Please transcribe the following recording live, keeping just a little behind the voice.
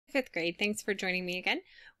Fifth grade, thanks for joining me again.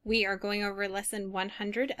 We are going over lesson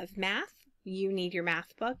 100 of math. You need your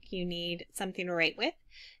math book. You need something to write with.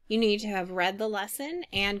 You need to have read the lesson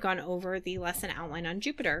and gone over the lesson outline on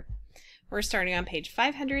Jupyter. We're starting on page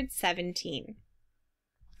 517.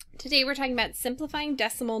 Today we're talking about simplifying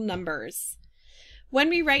decimal numbers. When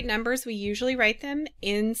we write numbers, we usually write them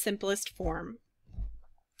in simplest form.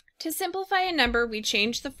 To simplify a number, we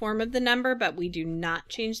change the form of the number, but we do not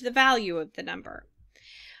change the value of the number.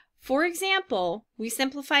 For example, we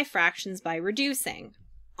simplify fractions by reducing.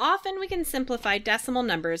 Often we can simplify decimal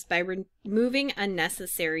numbers by removing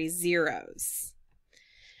unnecessary zeros.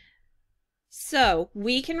 So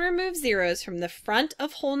we can remove zeros from the front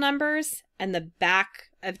of whole numbers and the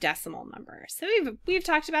back of decimal numbers. So we've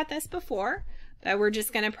talked about this before, but we're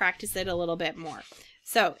just going to practice it a little bit more.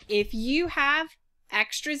 So if you have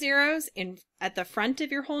extra zeros at the front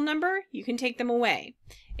of your whole number, you can take them away.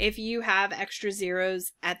 If you have extra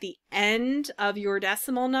zeros at the end of your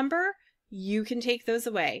decimal number, you can take those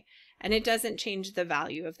away, and it doesn't change the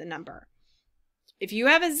value of the number. If you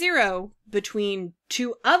have a zero between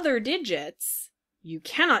two other digits, you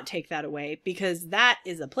cannot take that away because that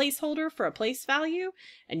is a placeholder for a place value,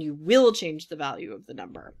 and you will change the value of the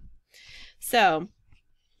number. So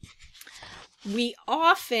we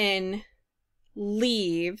often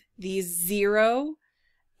leave the zero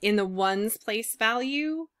in the ones place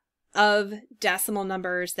value of decimal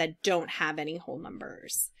numbers that don't have any whole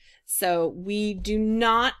numbers. So we do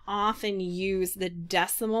not often use the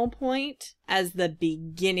decimal point as the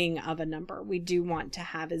beginning of a number. We do want to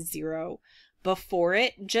have a zero before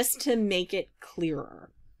it just to make it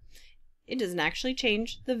clearer. It doesn't actually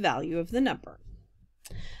change the value of the number.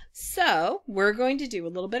 So we're going to do a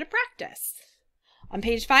little bit of practice. On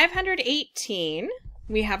page 518,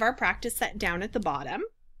 we have our practice set down at the bottom.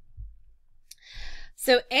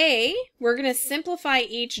 So A, we're going to simplify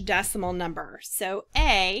each decimal number. So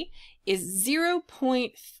A is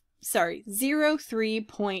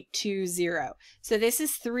 03.20. So this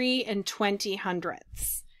is 3 20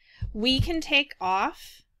 hundredths. We can take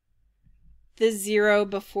off the 0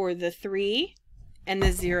 before the 3 and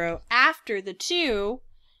the 0 after the 2,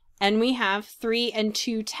 and we have 3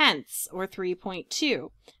 2/10, or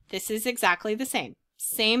 3.2. This is exactly the same.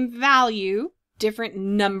 Same value, different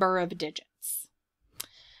number of digits.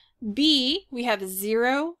 B, we have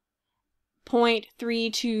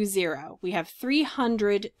 0.320. We have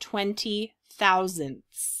 320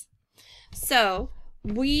 thousandths. So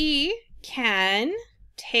we can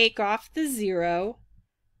take off the 0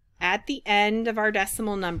 at the end of our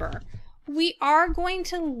decimal number. We are going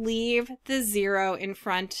to leave the 0 in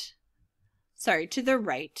front, to the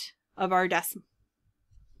right of our decimal.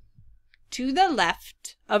 To the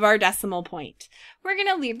left of our decimal point. We're going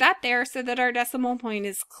to leave that there so that our decimal point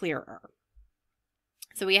is clearer.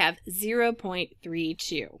 So we have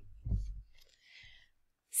 0.32.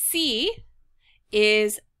 C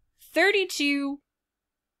is 32,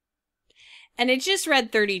 and it just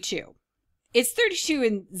read 32. It's 32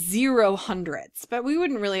 in 0 hundredths, but we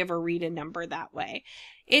wouldn't really ever read a number that way.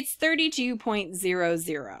 It's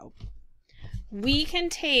 32.00. We can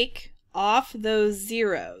take off those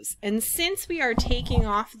zeros, and since we are taking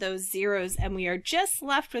off those zeros and we are just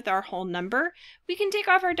left with our whole number, we can take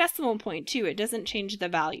off our decimal point too. It doesn't change the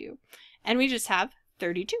value, and we just have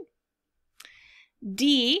 32.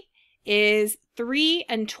 D is 3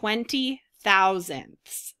 20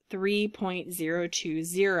 thousandths,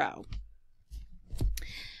 3.020.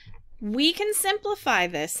 We can simplify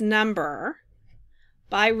this number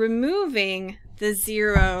by removing the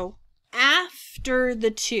 0 after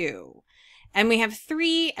the 2, and we have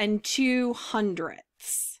 3 2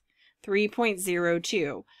 hundredths,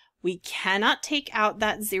 3.02. We cannot take out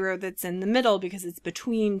that 0 that's in the middle because it's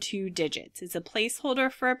between two digits. It's a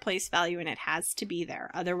placeholder for a place value, and it has to be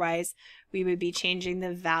there. Otherwise, we would be changing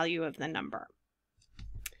the value of the number.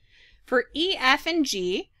 For E, F, and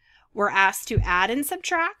G, we're asked to add and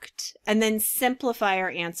subtract and then simplify our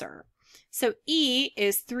answer. So E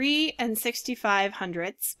is 3 65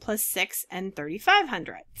 hundredths plus 6 35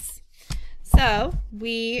 hundredths. So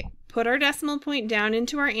we put our decimal point down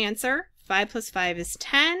into our answer. 5 plus 5 is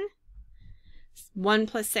 10. 1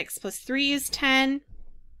 plus 6 plus 3 is 10.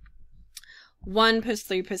 1 plus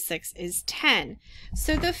 3 plus 6 is 10.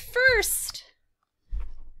 So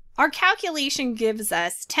our calculation gives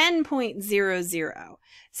us 10.00.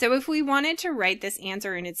 So if we wanted to write this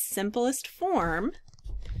answer in its simplest form,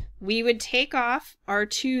 we would take off our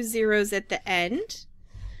 2 zeros at the end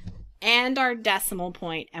and our decimal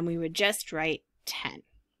point, and we would just write 10.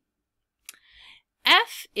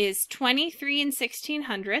 F is 23 16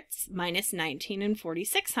 hundredths minus 19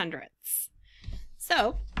 46 hundredths.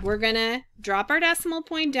 So we're going to drop our decimal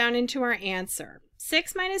point down into our answer.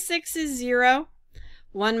 6 minus 6 is 0.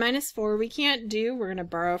 1 minus 4 we can't do. We're going to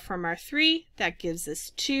borrow from our 3. That gives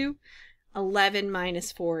us 2. 11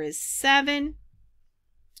 minus 4 is 7.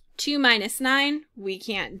 2 minus 9, we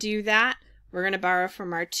can't do that. We're going to borrow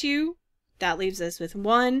from our 2. That leaves us with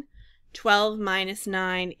 1. 12 minus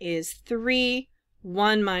 9 is 3.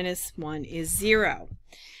 1 minus 1 is 0.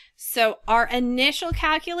 So our initial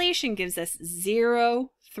calculation gives us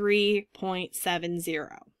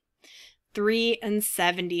 3.70. 3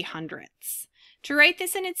 70/100. To write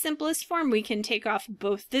this in its simplest form, we can take off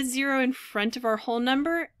both the 0 in front of our whole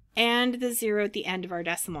number and the 0 at the end of our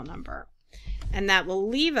decimal number. And that will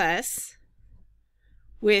leave us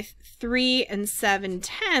with 3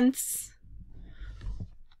 7/10,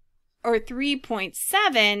 or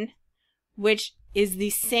 3.7, which is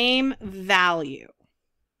the same value.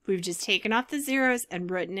 We've just taken off the zeros and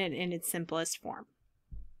written it in its simplest form.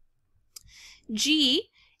 G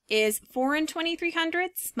is 4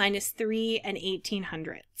 23/100 minus 3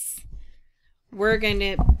 18/100. We're going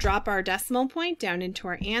to drop our decimal point down into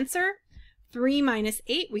our answer. 3 minus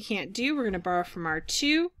 8 we can't do. We're going to borrow from our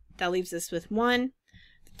 2. That leaves us with 1.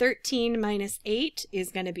 13 minus 8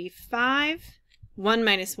 is going to be 5. 1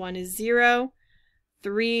 minus 1 is 0.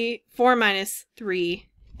 4 minus 3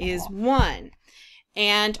 is 1.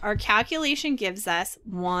 And our calculation gives us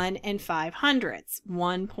 1 5/100,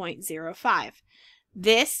 1.05.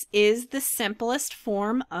 This is the simplest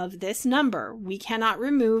form of this number. We cannot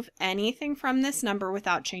remove anything from this number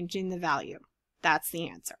without changing the value. That's the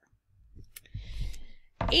answer.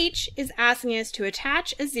 H is asking us to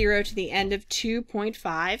attach a 0 to the end of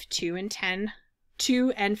 2.5, 2 and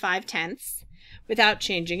 5/10, without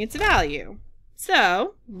changing its value.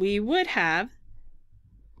 So we would have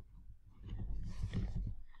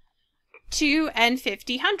 2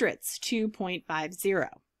 50/100,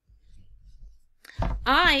 2.50.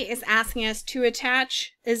 I is asking us to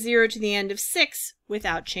attach a 0 to the end of 6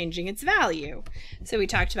 without changing its value. So we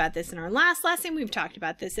talked about this in our last lesson. We've talked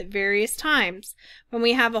about this at various times. When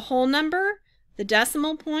we have a whole number, the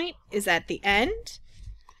decimal point is at the end,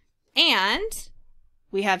 and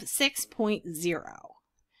we have 6.0.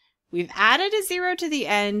 We've added a 0 to the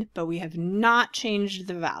end, but we have not changed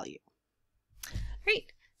the value.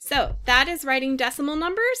 Great. So that is writing decimal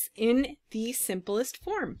numbers in the simplest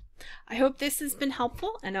form. I hope this has been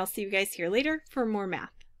helpful, and I'll see you guys here later for more math.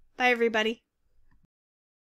 Bye, everybody.